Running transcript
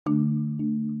Hey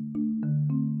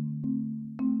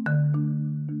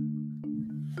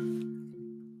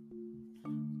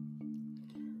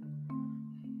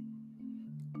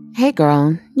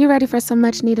girl, you ready for some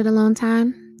much needed alone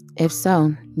time? If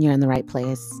so, you're in the right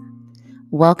place.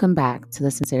 Welcome back to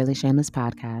the Sincerely Shameless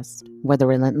podcast, where the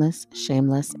relentless,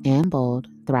 shameless, and bold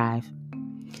thrive.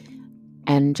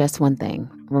 And just one thing,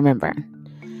 remember,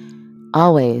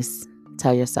 always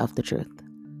tell yourself the truth.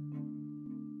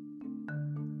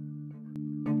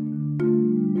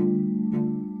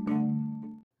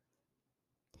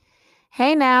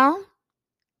 Hey now.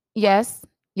 Yes,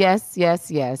 yes. You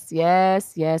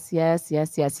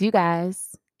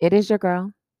guys, it is your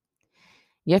girl,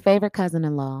 your favorite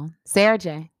cousin-in-law, Sarah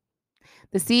J,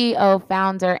 the CEO,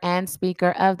 founder, and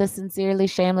speaker of the Sincerely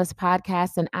Shameless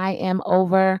podcast. And I am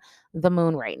over the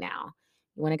moon right now.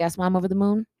 You want to guess why I'm over the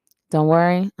moon? Don't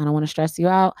worry. I don't want to stress you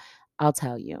out. I'll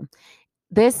tell you.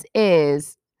 This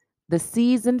is the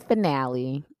season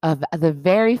finale of the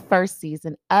very first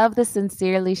season of the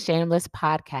Sincerely Shameless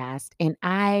podcast. And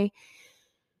I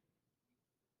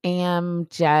am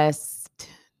just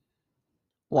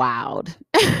wowed.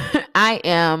 I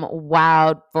am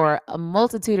wowed for a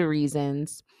multitude of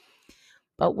reasons.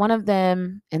 But one of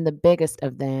them, and the biggest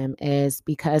of them, is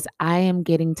because I am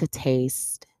getting to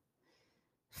taste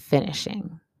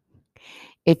finishing.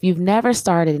 If you've never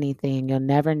started anything, you'll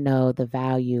never know the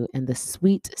value and the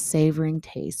sweet, savoring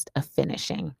taste of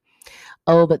finishing.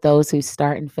 Oh, but those who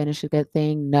start and finish a good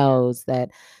thing knows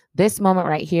that this moment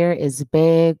right here is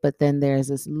big, but then there's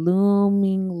this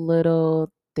looming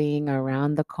little thing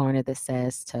around the corner that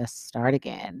says to start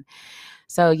again.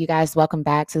 So, you guys, welcome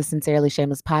back to the Sincerely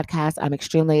Shameless podcast. I'm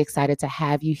extremely excited to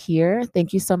have you here.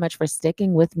 Thank you so much for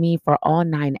sticking with me for all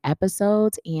 9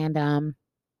 episodes. And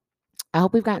I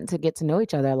hope we've gotten to get to know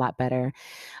each other a lot better.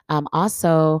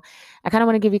 Also, I kind of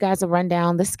want to give you guys a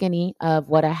rundown, the skinny of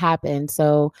what happened.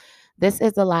 So, this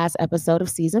is the last episode of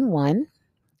season 1.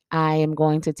 I am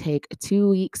going to take 2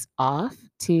 weeks off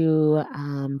to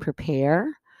prepare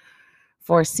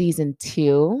for season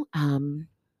 2. And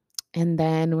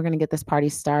then we're going to get this party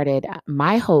started.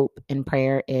 My hope and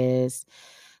prayer is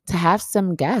to have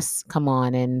some guests come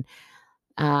on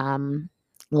and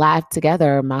live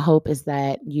together. My hope is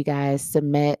that you guys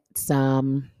submit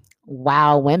some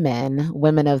wow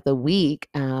women of the week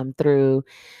through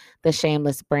the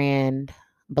Shameless Brand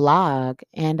blog.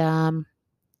 And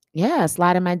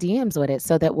slide in my DMs with it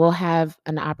so that we'll have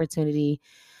an opportunity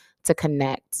to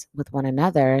connect with one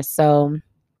another. So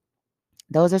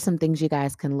those are some things you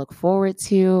guys can look forward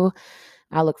to.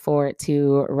 I look forward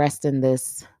to resting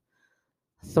this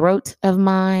throat of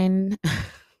mine.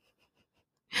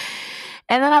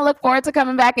 And then I look forward to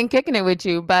coming back and kicking it with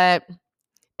you. But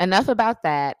enough about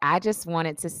that. I just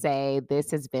wanted to say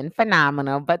this has been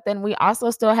phenomenal. But then we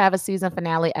also still have a season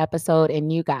finale episode.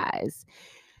 And you guys,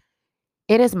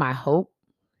 it is my hope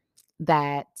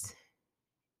that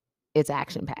it's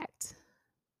action packed.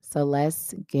 So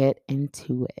let's get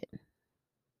into it.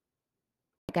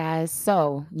 Guys,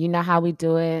 so you know how we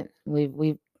do it.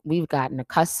 We've gotten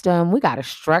accustomed. We got a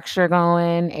structure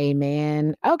going.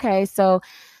 Amen. Okay, so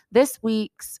this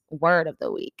week's word of the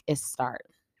week is start.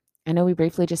 I know we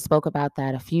briefly just spoke about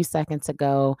that a few seconds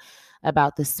ago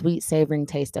about the sweet savoring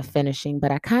taste of finishing,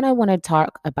 but I kind of want to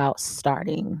talk about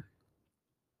starting.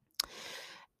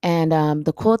 And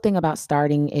the cool thing about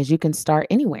starting is you can start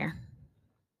anywhere.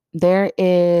 There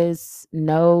is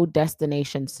no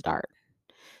destination start.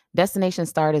 Destination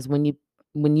start is when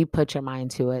you put your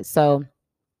mind to it. So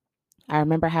I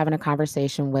remember having a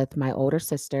conversation with my older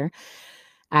sister.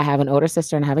 I have an older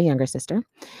sister and I have a younger sister.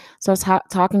 So I was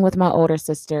talking with my older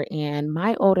sister, and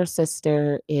my older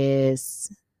sister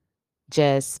is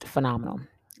just phenomenal.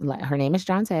 Her name is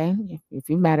Jonte. If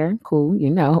you met her, cool, you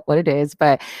know what it is.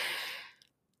 But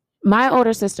my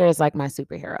older sister is like my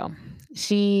superhero.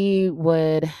 She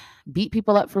would beat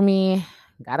people up for me.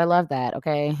 Gotta love that,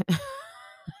 okay?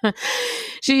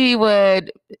 She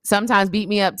would sometimes beat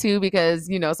me up too because,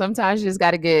 sometimes you just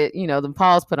got to get, the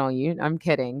paws put on you. I'm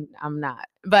kidding. I'm not.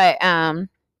 But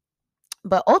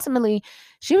ultimately,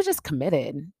 she was just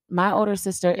committed. My older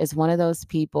sister is one of those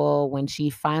people, when she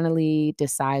finally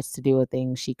decides to do a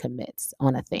thing, she commits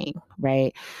on a thing,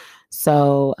 right?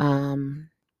 So,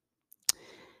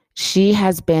 she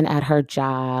has been at her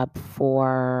job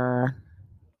for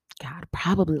God,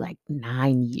 probably like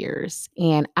 9 years.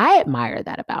 And I admire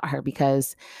that about her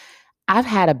because I've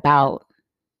had about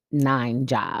 9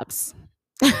 jobs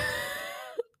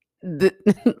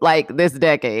like this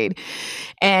decade.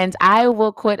 And I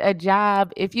will quit a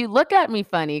job if you look at me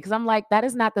funny, because I'm like, that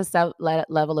is not the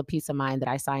level of peace of mind that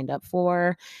I signed up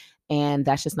for. and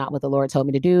that's just not what the Lord told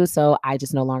me to do. So I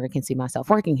just no longer can see myself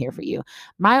working here for you.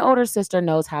 My older sister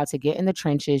knows how to get in the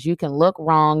trenches. You can look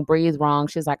wrong, breathe wrong.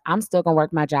 She's like, I'm still going to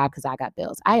work my job because I got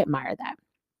bills. I admire that.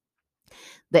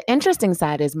 The interesting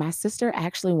side is my sister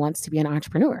actually wants to be an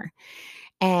entrepreneur.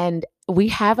 And we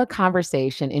have a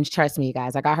conversation, and trust me, you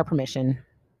guys, I got her permission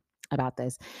about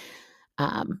this.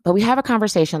 But we have a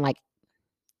conversation like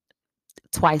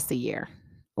twice a year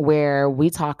where we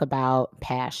talk about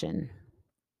passion.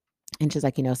 And she's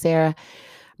like, Sarah, I'm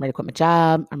ready to quit my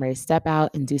job. I'm ready to step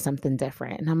out and do something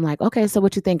different. And I'm like, okay, so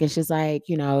what you think? And she's like,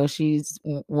 she's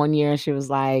one year she was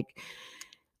like,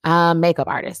 makeup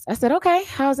artist. I said, okay,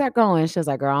 how's that going? She was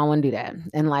like, girl, I don't want to do that.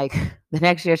 And like the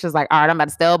next year, she was like, all right, I'm about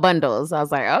to sell bundles. I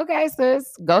was like, okay,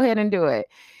 sis, go ahead and do it.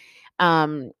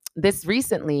 This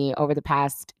recently, over the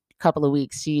past couple of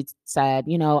weeks, she said,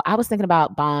 I was thinking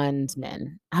about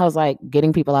bondsmen. I was like,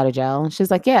 getting people out of jail. And she's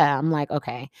like, yeah. I'm like,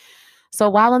 okay. So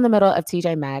while in the middle of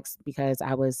TJ Maxx, because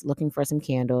I was looking for some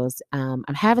candles, I'm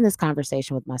having this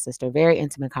conversation with my sister, very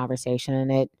intimate conversation.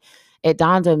 And it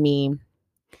dawned on me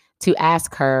to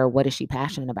ask her, what is she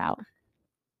passionate about?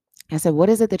 I said, what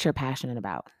is it that you're passionate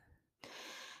about?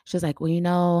 She's like,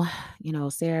 well,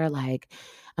 Sarah, like,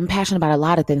 I'm passionate about a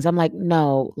lot of things. I'm like,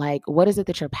 no, like, what is it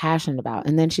that you're passionate about?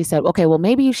 And then she said, okay, well,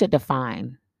 maybe you should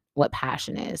define what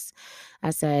passion is.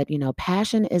 I said,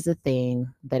 passion is a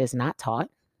thing that is not taught,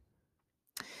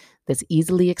 that's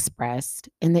easily expressed,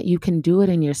 and that you can do it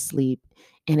in your sleep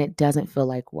and it doesn't feel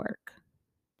like work.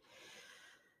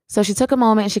 So she took a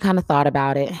moment and she kind of thought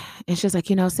about it. And she's like,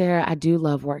 Sarah, I do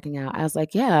love working out. I was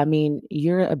like, yeah, I mean,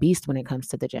 you're a beast when it comes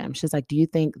to the gym. She's like, do you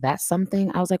think that's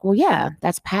something? I was like, well, yeah,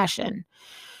 that's passion.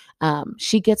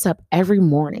 She gets up every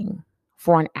morning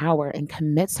for an hour and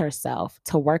commits herself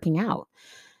to working out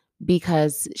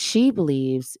because she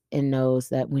believes and knows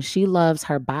that when she loves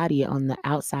her body on the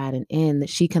outside and in, that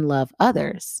she can love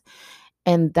others.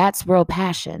 And that's real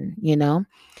passion,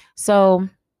 So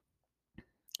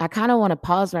I kind of want to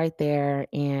pause right there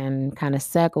and kind of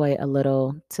segue a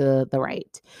little to the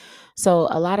right. So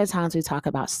a lot of times we talk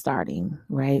about starting,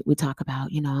 right? We talk about,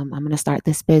 I'm going to start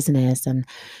this business and,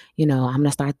 I'm going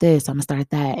to start this, I'm going to start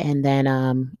that. And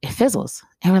then it fizzles.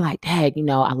 And we're like, dang,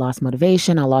 I lost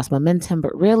motivation, I lost momentum.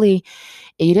 But really,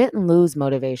 you didn't lose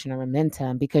motivation or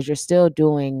momentum because you're still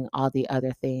doing all the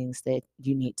other things that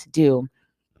you need to do.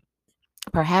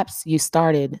 Perhaps you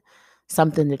started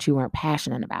something that you weren't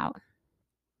passionate about.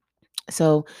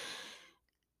 So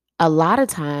a lot of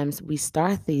times we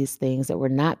start these things that we're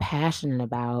not passionate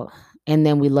about, and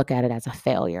then we look at it as a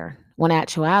failure. When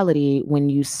actuality, when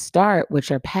you start what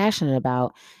you're passionate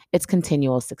about, it's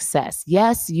continual success.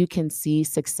 Yes, you can see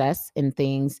success in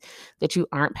things that you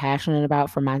aren't passionate about.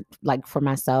 For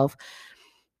myself,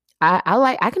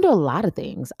 I can do a lot of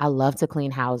things. I love to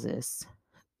clean houses.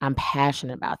 I'm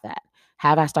passionate about that.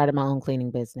 Have I started my own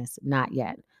cleaning business? Not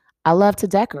yet. I love to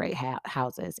decorate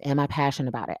houses. Am I passionate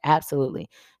about it? Absolutely.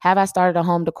 Have I started a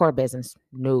home decor business?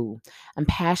 No. I'm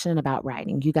passionate about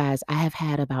writing. You guys, I have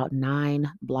had about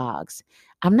 9 blogs.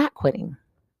 I'm not quitting.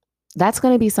 That's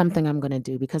going to be something I'm going to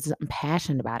do because I'm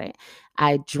passionate about it.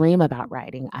 I dream about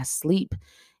writing. I sleep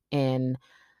and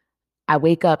I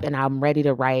wake up and I'm ready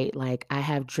to write. Like I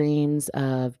have dreams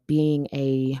of being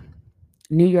a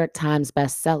New York Times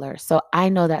bestseller. So I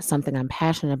know that's something I'm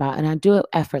passionate about and I do it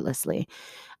effortlessly.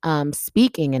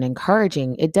 Speaking and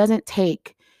encouraging, it doesn't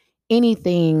take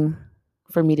anything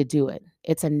for me to do it.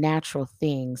 It's a natural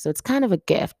thing. So it's kind of a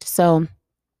gift. So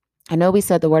I know we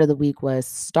said the word of the week was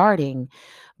starting,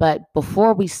 but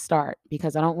before we start,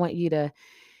 because I don't want you to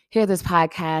hear this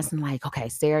podcast and like, okay,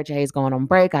 Sarah J is going on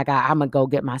break. I'm gonna go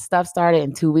get my stuff started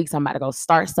in 2 weeks. I'm about to go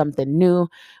start something new,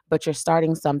 but you're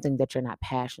starting something that you're not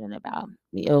passionate about.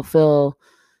 You'll feel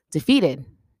defeated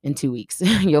in 2 weeks.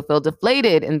 You'll feel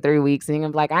deflated in 3 weeks. And you're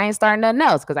gonna be like, I ain't starting nothing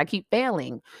else because I keep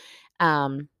failing.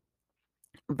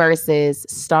 Versus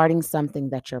starting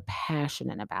something that you're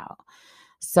passionate about.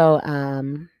 So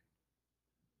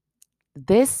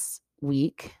this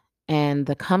week and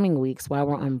the coming weeks while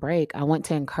we're on break, I want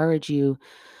to encourage you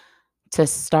to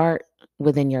start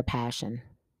within your passion.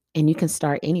 And you can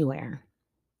start anywhere.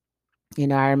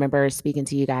 I remember speaking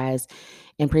to you guys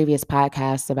in previous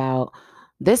podcasts about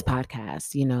this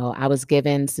podcast. I was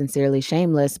given Sincerely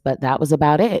Shameless, but that was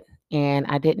about it. And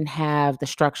I didn't have the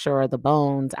structure or the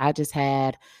bones. I just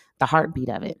had the heartbeat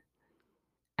of it.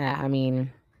 I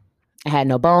mean, I had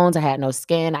no bones, I had no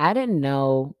skin. I didn't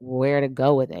know where to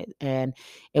go with it. And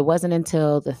it wasn't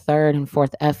until the third and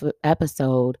fourth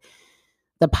episode,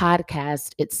 the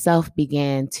podcast itself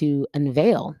began to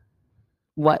unveil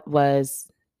what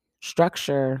was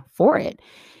structure for it.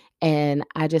 And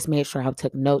I just made sure I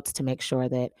took notes to make sure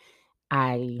that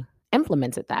I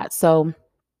implemented that. So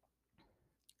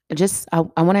I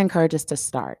want to encourage us to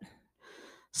start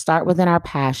within our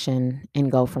passion and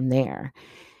go from there.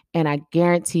 And I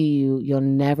guarantee you'll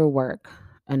never work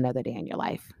another day in your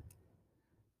life.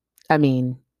 I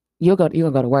mean, you'll go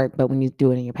to work, but when you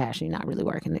do it in your passion, you're not really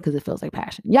working it because it feels like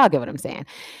passion. Y'all get what I'm saying.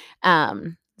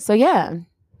 So yeah,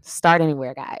 start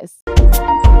anywhere, guys.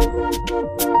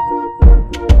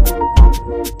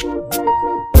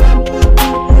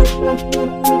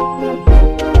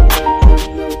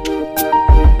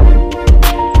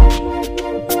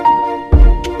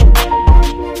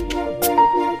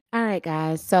 All right,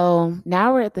 guys. So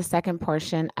now we're at the second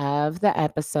portion of the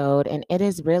episode, and it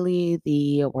is really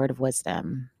the word of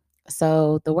wisdom.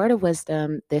 So, the word of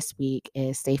wisdom this week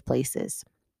is safe places.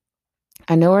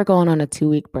 I know we're going on a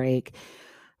 2-week break.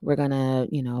 We're going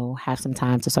to, have some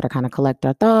time to sort of kind of collect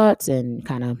our thoughts and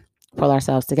kind of pull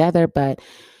ourselves together. But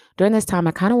during this time,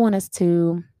 I kind of want us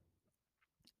to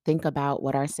think about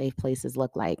what our safe places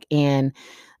look like. And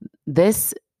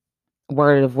this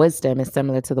word of wisdom is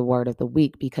similar to the word of the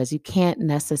week because you can't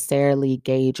necessarily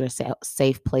gauge your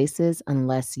safe places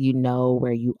unless you know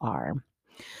where you are.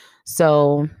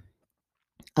 So,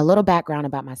 a little background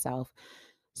about myself.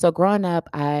 So, growing up,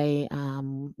 I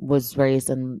was raised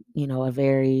in, a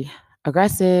very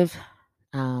aggressive,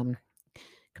 um,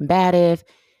 combative,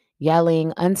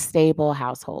 yelling, unstable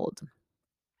household.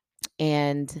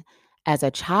 And as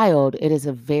a child, it is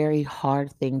a very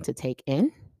hard thing to take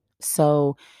in.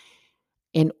 So,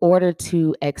 in order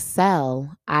to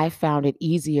excel, I found it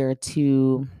easier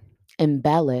to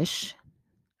embellish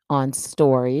on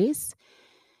stories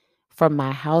from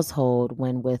my household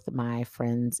when with my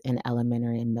friends in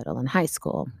elementary and middle and high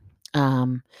school.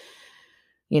 Um,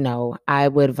 I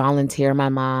would volunteer my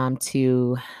mom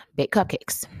to bake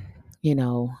cupcakes.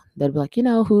 They'd be like,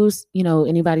 who's,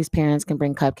 anybody's parents can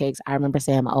bring cupcakes. I remember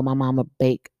saying, oh, my mom would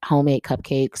bake homemade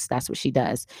cupcakes. That's what she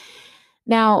does.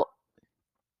 Now,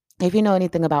 if you know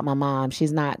anything about my mom,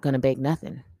 she's not going to bake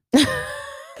nothing.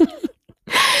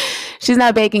 She's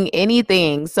not baking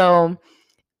anything. So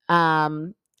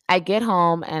I get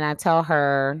home and I tell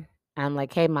her, I'm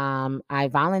like, hey, mom, I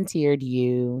volunteered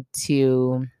you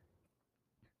to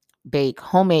bake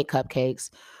homemade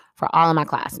cupcakes for all of my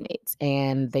classmates,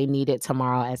 and they need it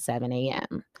tomorrow at 7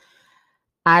 a.m.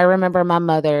 I remember my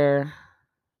mother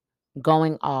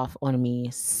going off on me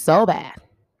so bad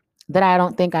that I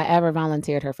don't think I ever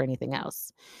volunteered her for anything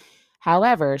else.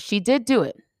 However, she did do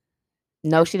it.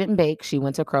 No, she didn't bake. She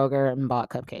went to Kroger and bought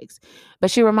cupcakes.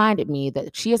 But she reminded me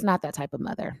that she is not that type of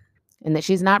mother and that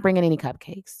she's not bringing any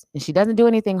cupcakes and she doesn't do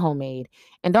anything homemade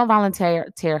and don't volunteer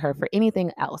her for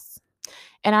anything else.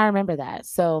 And I remember that.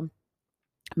 So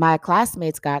my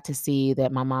classmates got to see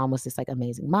that my mom was this like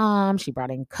amazing mom. She brought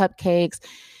in cupcakes.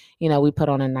 We put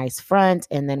on a nice front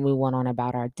and then we went on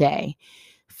about our day.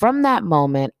 From that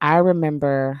moment, I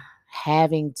remember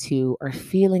having to or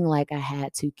feeling like I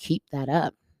had to keep that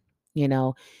up,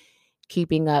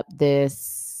 keeping up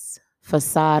this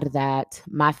facade that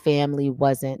my family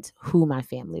wasn't who my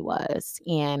family was.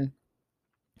 And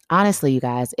honestly, you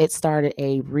guys, it started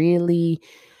a really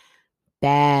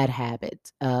bad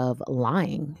habit of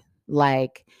lying.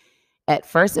 Like, at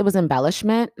first it was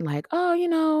embellishment, like,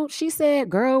 oh, she said,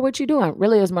 girl, what you doing?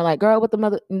 Really, it was more like, girl, what the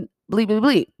mother, bleep, bleep,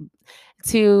 bleep,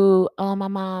 to, oh, my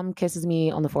mom kisses me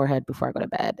on the forehead before I go to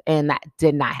bed. And that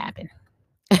did not happen.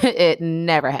 It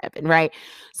never happened, right?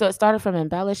 So it started from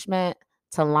embellishment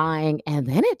to lying, and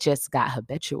then it just got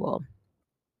habitual,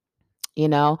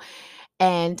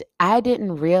 and I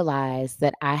didn't realize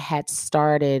that I had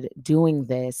started doing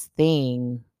this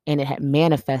thing and it had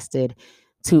manifested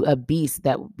to a beast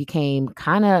that became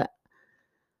kind of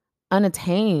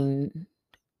unattained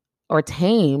or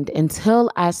tamed until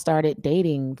I started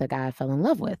dating the guy I fell in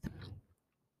love with.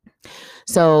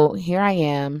 So here I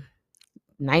am,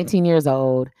 19 years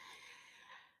old.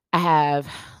 I have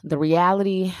the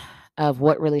reality of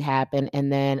what really happened,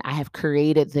 and then I have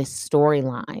created this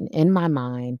storyline in my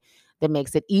mind that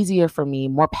makes it easier for me,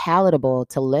 more palatable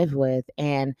to live with.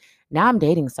 And now I'm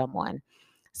dating someone.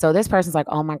 So this person's like,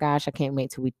 oh my gosh, I can't wait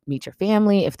to meet your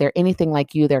family. If they're anything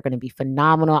like you, they're going to be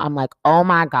phenomenal. I'm like, oh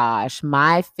my gosh,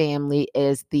 my family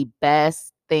is the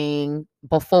best thing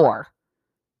before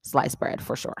sliced bread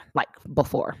for sure. Like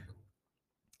before.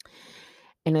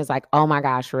 And it's like, oh my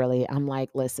gosh, really? I'm like,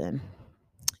 listen,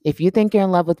 if you think you're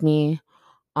in love with me,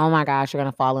 oh my gosh, you're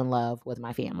gonna fall in love with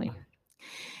my family.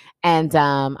 And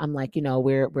I'm like,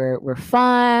 we're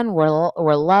fun,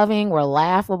 we're loving, we're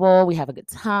laughable, we have a good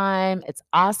time. It's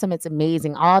awesome, it's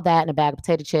amazing, all that in a bag of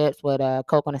potato chips with a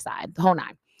Coke on the side, the whole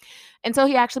nine. Until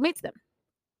he actually meets them.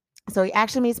 So he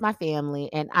actually meets my family,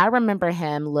 and I remember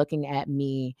him looking at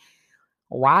me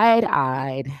wide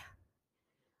eyed,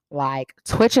 like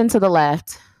twitching to the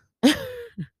left.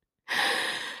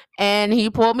 And he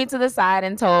pulled me to the side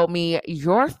and told me,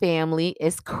 "Your family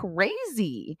is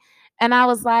crazy." And I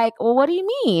was like, "Well, what do you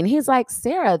mean?" He's like,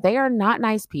 "Sarah, they are not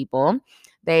nice people.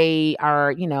 They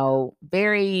are,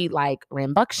 very like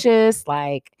rambunctious,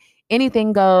 like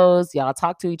anything goes. Y'all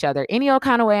talk to each other any old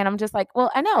kind of way." And I'm just like,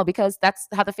 "Well, I know because that's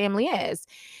how the family is."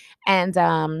 And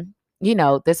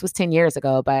this was 10 years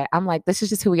ago, but I'm like, "This is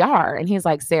just who we are." And he's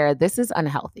like, "Sarah, this is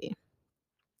unhealthy."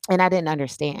 And I didn't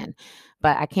understand.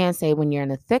 But I can say when you're in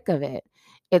the thick of it,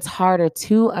 it's harder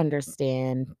to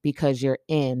understand because you're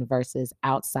in versus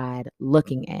outside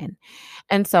looking in.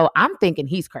 And so I'm thinking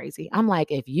he's crazy. I'm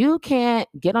like, if you can't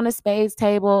get on a spades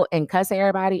table and cuss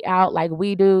everybody out like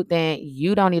we do, then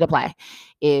you don't need to play.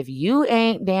 If you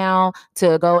ain't down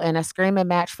to go in a screaming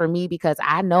match for me because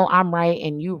I know I'm right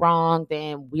and you wrong,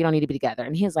 then we don't need to be together.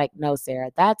 And he's like, no, Sarah,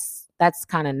 that's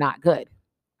kind of not good.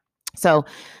 So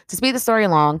to speed the story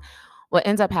along, what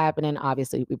ends up happening,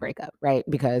 obviously, we break up, right?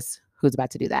 Because who's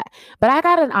about to do that? But I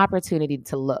got an opportunity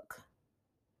to look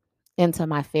into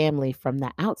my family from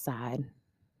the outside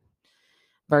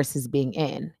versus being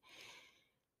in.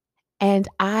 And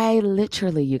I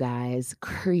literally, you guys,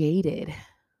 created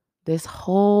this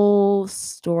whole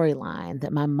storyline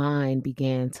that my mind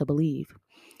began to believe.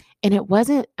 And it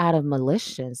wasn't out of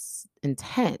malicious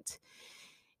intent,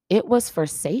 it was for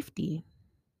safety.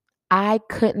 I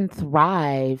couldn't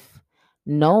thrive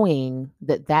knowing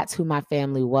that that's who my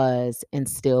family was and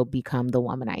still become the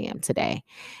woman I am today.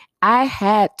 I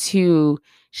had to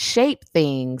shape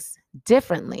things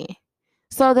differently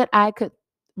so that I could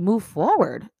move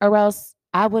forward, or else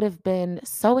I would have been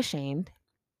so ashamed,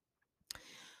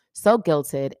 so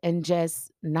guilted, and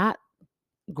just not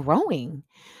growing.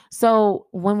 So,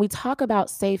 when we talk about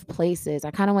safe places,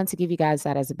 I kind of want to give you guys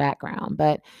that as a background.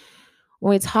 But when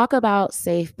we talk about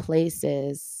safe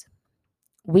places,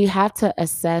 we have to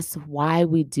assess why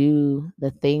we do the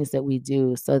things that we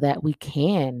do so that we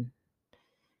can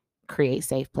create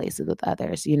safe places with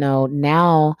others.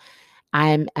 Now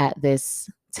I'm at this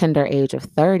tender age of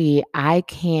 30, I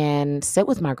can sit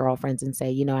with my girlfriends and say,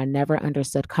 I never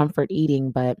understood comfort eating,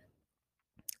 but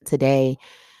today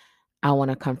I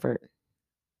want to comfort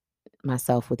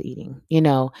myself with eating,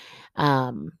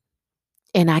 um,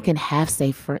 and I can have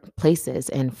safe places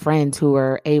and friends who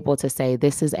are able to say,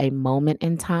 this is a moment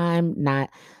in time, not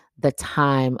the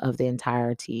time of the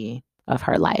entirety of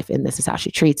her life. And this is how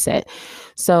she treats it.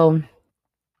 So,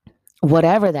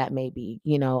 whatever that may be,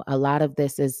 a lot of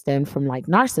this is stemmed from like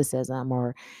narcissism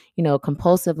or,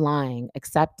 compulsive lying,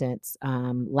 acceptance,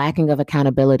 lacking of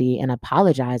accountability, and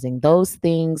apologizing. Those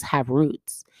things have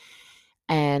roots.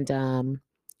 And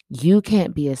you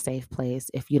can't be a safe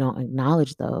place if you don't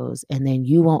acknowledge those. And then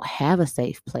you won't have a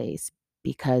safe place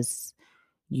because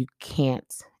you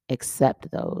can't accept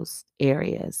those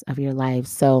areas of your life.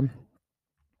 So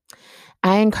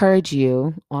I encourage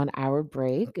you on our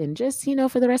break and just,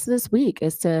 for the rest of this week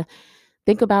is to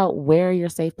think about where your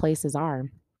safe places are.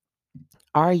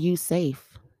 Are you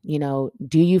safe? Do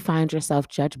you find yourself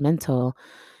judgmental?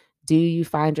 Do you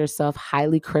find yourself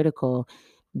highly critical?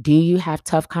 Do you have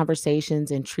tough conversations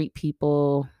and treat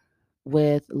people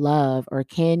with love, or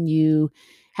can you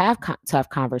have tough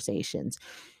conversations?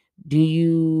 Do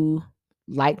you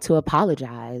like to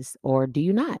apologize or do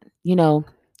you not?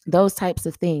 Those types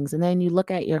of things. And then you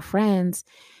look at your friends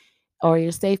or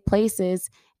your safe places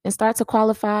and start to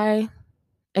qualify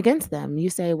against them. You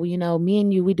say, well, me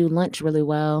and you, we do lunch really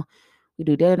well, we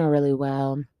do dinner really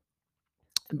well,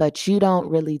 but you don't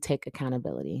really take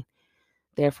accountability.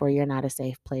 Therefore, you're not a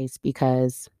safe place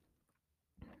because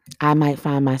I might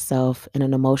find myself in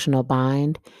an emotional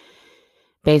bind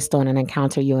based on an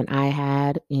encounter you and I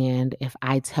had. And if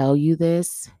I tell you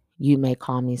this, you may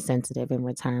call me sensitive in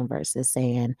return versus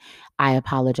saying, I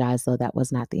apologize, though that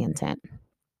was not the intent.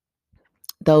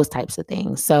 Those types of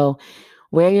things. So,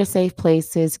 where your safe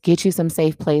places, get you some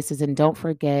safe places, and don't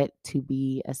forget to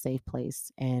be a safe place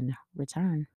in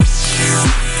return.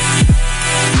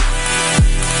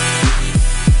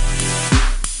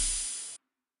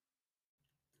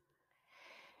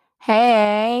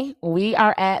 Hey, we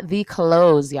are at the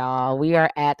close, y'all. We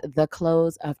are at the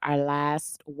close of our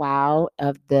last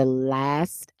of the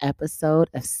last episode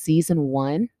of season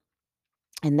 1.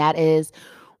 And that is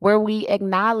where we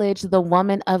acknowledge the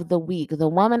woman of the week. The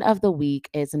woman of the week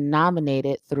is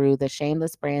nominated through the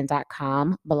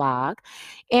shamelessbrand.com blog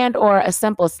and or a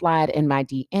simple slide in my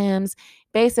DMs,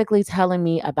 basically telling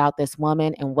me about this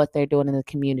woman and what they're doing in the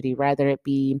community, whether it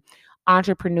be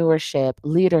entrepreneurship,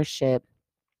 leadership,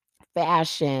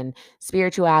 fashion,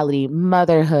 spirituality,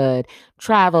 motherhood,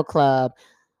 travel club,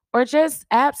 or just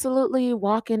absolutely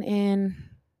walking in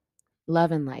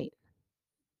love and light.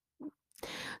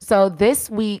 So this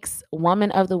week's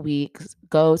Woman of the Week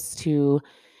goes to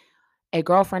a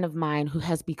girlfriend of mine who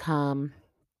has become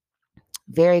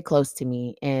very close to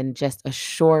me in just a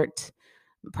short,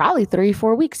 probably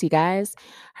 3-4 weeks, you guys.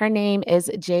 Her name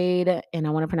is Jade, and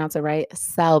I want to pronounce it right,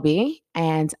 Selby.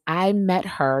 And I met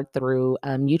her through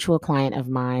a mutual client of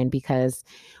mine because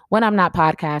when I'm not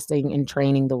podcasting and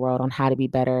training the world on how to be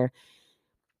better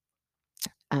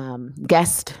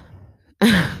guest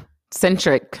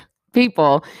centric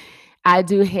people, I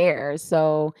do hair.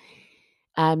 So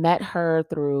I met her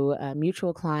through a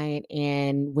mutual client,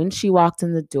 and when she walked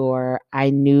in the door, I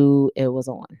knew it was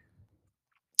on.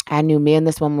 I knew me and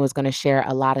this woman was going to share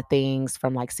a lot of things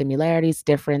from like similarities,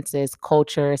 differences,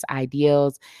 cultures,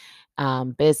 ideals,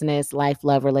 business, life,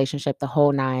 love, relationship, the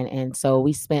whole nine. And so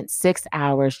we spent 6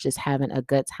 hours just having a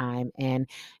good time. And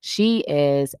she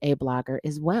is a blogger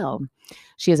as well.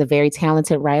 She is a very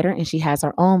talented writer and she has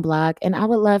her own blog. And I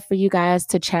would love for you guys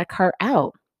to check her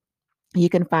out. You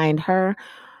can find her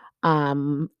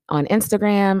on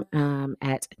Instagram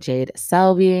at Jade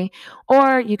Selby,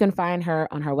 or you can find her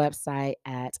on her website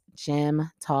at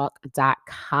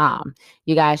gemtalk.com.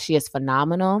 You guys, she is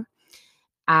phenomenal.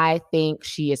 I think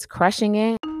she is crushing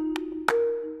it.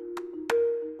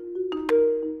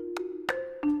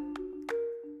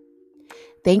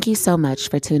 Thank you so much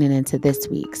for tuning into this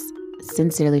week's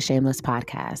Sincerely Shameless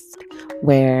podcast,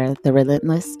 where the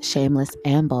relentless, shameless,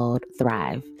 and bold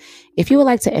thrive. If you would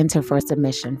like to enter for a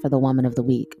submission for the Woman of the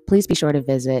Week, please be sure to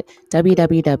visit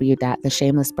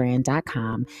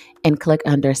www.theshamelessbrand.com and click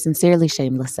under Sincerely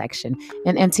Shameless section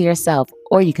and enter yourself,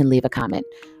 or you can leave a comment.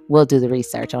 We'll do the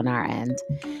research on our end.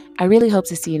 I really hope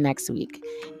to see you next week.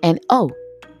 And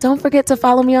don't forget to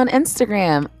follow me on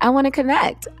Instagram. I want to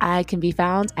connect. I can be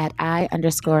found at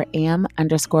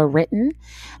I_am_written.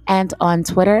 And on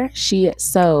Twitter, she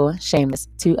so shameless,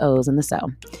 2 O's in the so.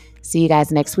 See you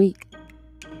guys next week.